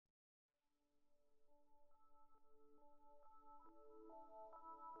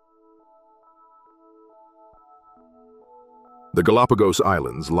The Galápagos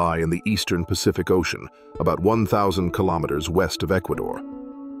Islands lie in the eastern Pacific Ocean, about 1,000 kilometers west of Ecuador.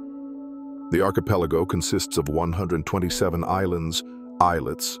 The archipelago consists of 127 islands,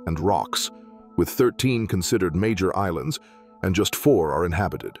 islets, and rocks, with 13 considered major islands and just 4 are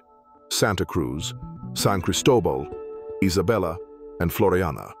inhabited: Santa Cruz, San Cristobal, Isabela, and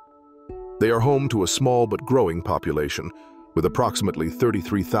Floriana. They are home to a small but growing population, with approximately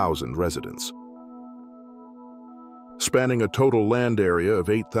 33,000 residents. Spanning a total land area of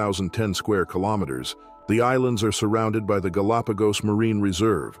 8,010 square kilometers, the islands are surrounded by the Galápagos Marine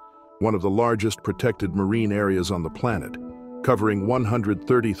Reserve, one of the largest protected marine areas on the planet, covering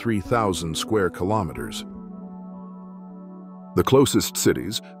 133,000 square kilometers. The closest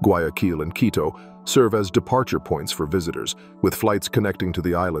cities, Guayaquil and Quito, serve as departure points for visitors, with flights connecting to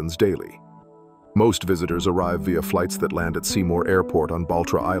the islands daily. Most visitors arrive via flights that land at Seymour Airport on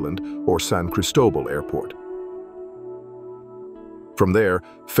Baltra Island or San Cristobal Airport. From there,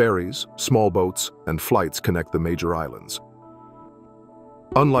 ferries, small boats, and flights connect the major islands.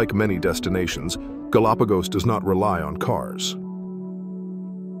 Unlike many destinations, Galápagos does not rely on cars.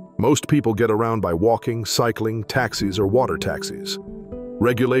 Most people get around by walking, cycling, taxis, or water taxis.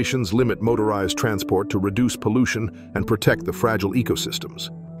 Regulations limit motorized transport to reduce pollution and protect the fragile ecosystems.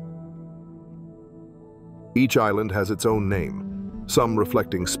 Each island has its own name, some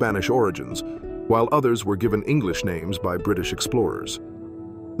reflecting Spanish origins, while others were given English names by British explorers.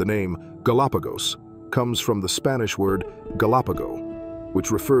 The name Galápagos comes from the Spanish word Galápago,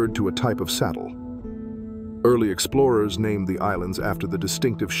 which referred to a type of saddle. Early explorers named the islands after the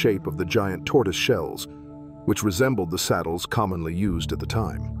distinctive shape of the giant tortoise shells, which resembled the saddles commonly used at the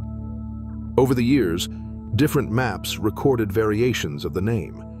time. Over the years, different maps recorded variations of the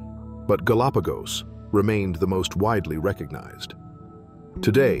name, but Galápagos remained the most widely recognized.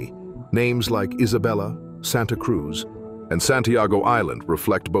 Today, names like Isabela, Santa Cruz, and Santiago Island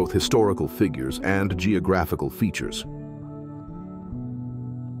reflect both historical figures and geographical features.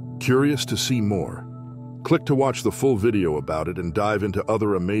 Curious to see more? Click to watch the full video about it and dive into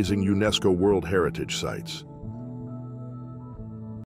other amazing UNESCO World Heritage Sites.